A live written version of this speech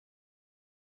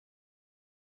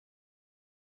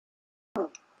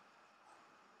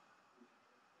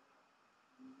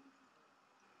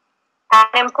An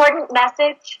important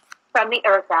message from the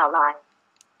Earth Ally.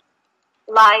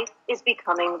 Life is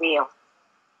becoming real.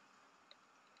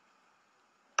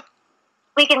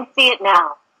 We can see it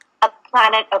now, a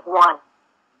planet of one,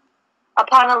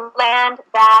 upon a land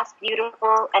vast,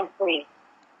 beautiful, and free,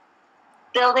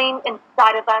 building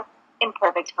inside of us in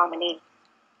perfect harmony.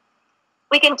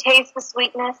 We can taste the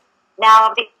sweetness now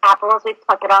of the apples we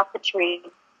plucked off the tree.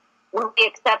 We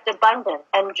accept abundance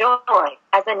and joy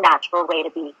as a natural way to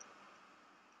be.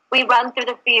 We run through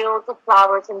the fields of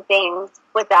flowers and things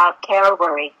without care or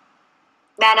worry,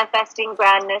 manifesting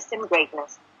grandness and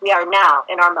greatness. We are now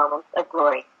in our moments of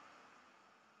glory.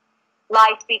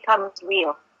 Life becomes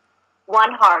real,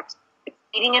 one heart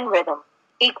beating in rhythm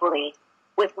equally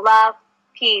with love,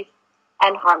 peace,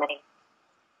 and harmony.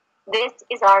 This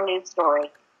is our new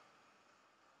story,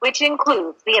 which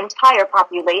includes the entire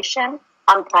population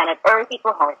on planet Earth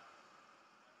equal heart.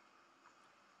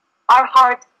 Our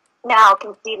hearts now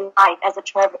can see life as a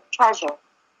treasure.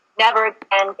 Never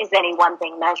again is any one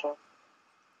thing measured.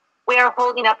 We are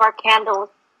holding up our candles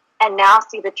and now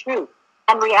see the truth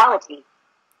and reality.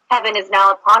 Heaven is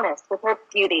now upon us with her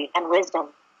beauty and wisdom,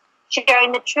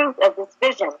 sharing the truth of this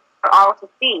vision for all to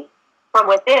see. From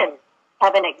within,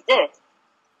 heaven exists.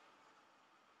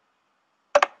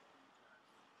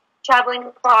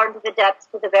 Traveling far into the depths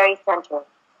to the very center,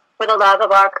 for the love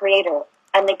of our Creator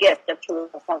and the gift of true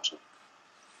ascension.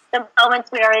 The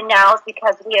moments we are in now is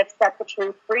because we have set the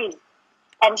truth free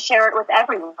and share it with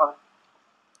everyone.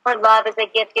 For love is a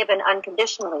gift given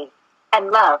unconditionally,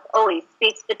 and love always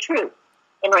speaks the truth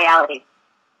in reality.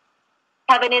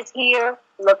 Heaven is here,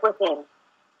 look within,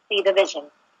 see the vision.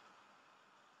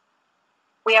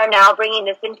 We are now bringing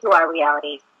this into our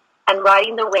reality and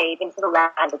riding the wave into the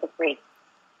land of the free.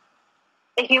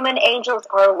 The human angels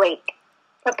are awake,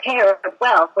 prepared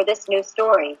well for this new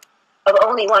story of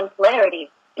only one polarity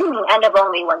and of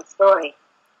only one story.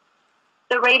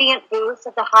 The radiant boost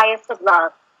of the highest of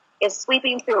love is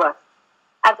sweeping through us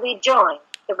as we join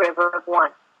the river of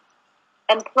one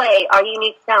and play our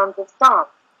unique sounds of song,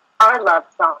 our love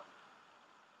song.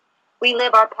 We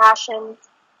live our passions,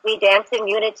 we dance in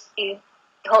unity,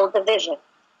 hold the vision,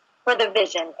 for the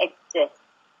vision exists.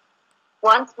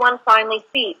 Once one finally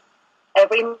sees,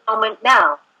 every moment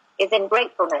now is in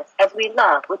gratefulness as we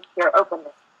love with pure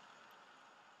openness.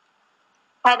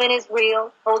 Heaven is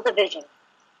real, hold the vision,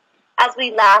 as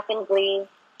we laugh in glee,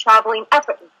 traveling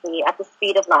effortlessly at the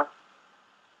speed of love.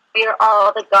 We are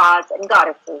all the gods and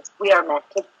goddesses we are meant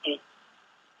to be.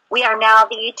 We are now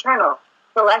the eternal,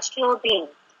 celestial beings,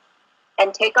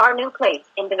 and take our new place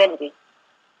in divinity.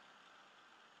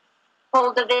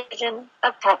 Hold the vision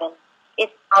of heaven.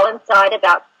 It's all inside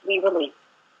about to be released,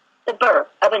 the birth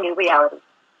of a new reality.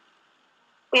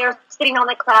 We are sitting on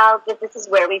the clouds that this is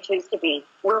where we choose to be,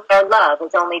 where love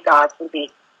is only God's will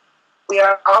be. We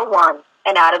are all one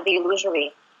and out of the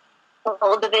illusory. So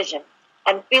hold the vision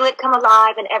and feel it come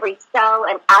alive in every cell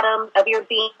and atom of your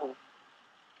being.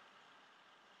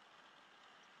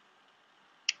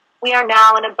 We are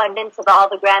now in abundance of all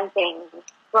the grand things,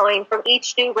 flowing from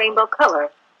each new rainbow color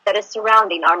that is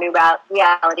surrounding our new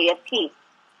reality of peace,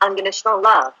 unconditional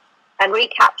love, and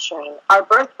recapturing our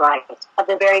birthright of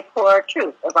the very core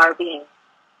truth of our being.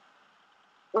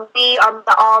 We are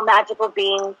the all-magical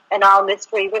beings and all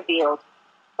mystery revealed.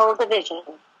 Hold the vision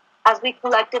as we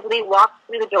collectively walk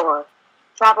through the door,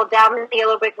 travel down the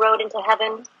yellow brick road into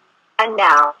heaven, and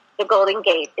now the golden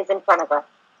gate is in front of us.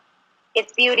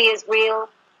 Its beauty is real,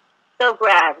 so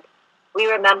grand, we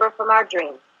remember from our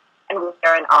dreams, and we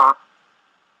are in awe.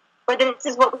 For this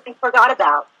is what we forgot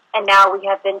about, and now we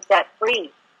have been set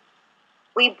free.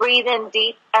 We breathe in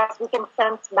deep as we can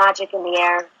sense magic in the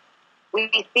air. We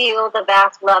feel the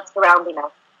vast love surrounding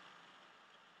us.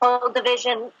 Hold the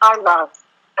vision, our loves,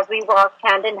 as we walk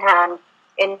hand in hand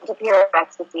into pure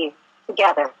ecstasy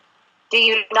together. Do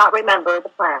you not remember the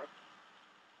plan?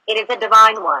 It is a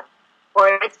divine one, for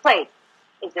its place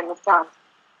is in the sun.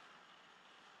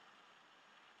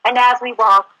 And as we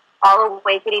walk, all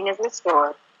awakening is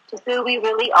restored to who we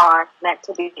really are meant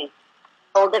to be.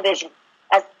 Hold the vision,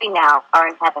 as we now are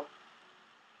in heaven.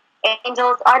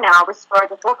 Angels are now restored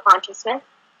to full consciousness,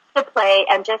 to play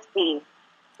and just be,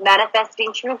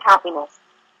 manifesting true happiness.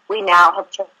 We now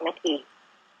have chosen a key,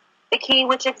 the key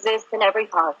which exists in every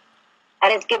heart,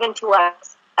 and is given to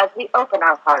us as we open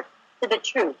our hearts to the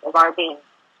truth of our being.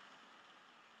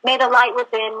 May the light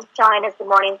within shine as the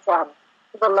morning sun,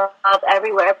 to the love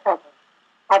everywhere present.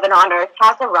 Heaven on earth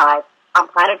has arrived on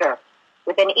planet Earth,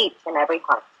 within each and every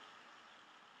heart.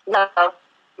 Love,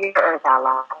 your Earth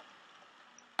Ally.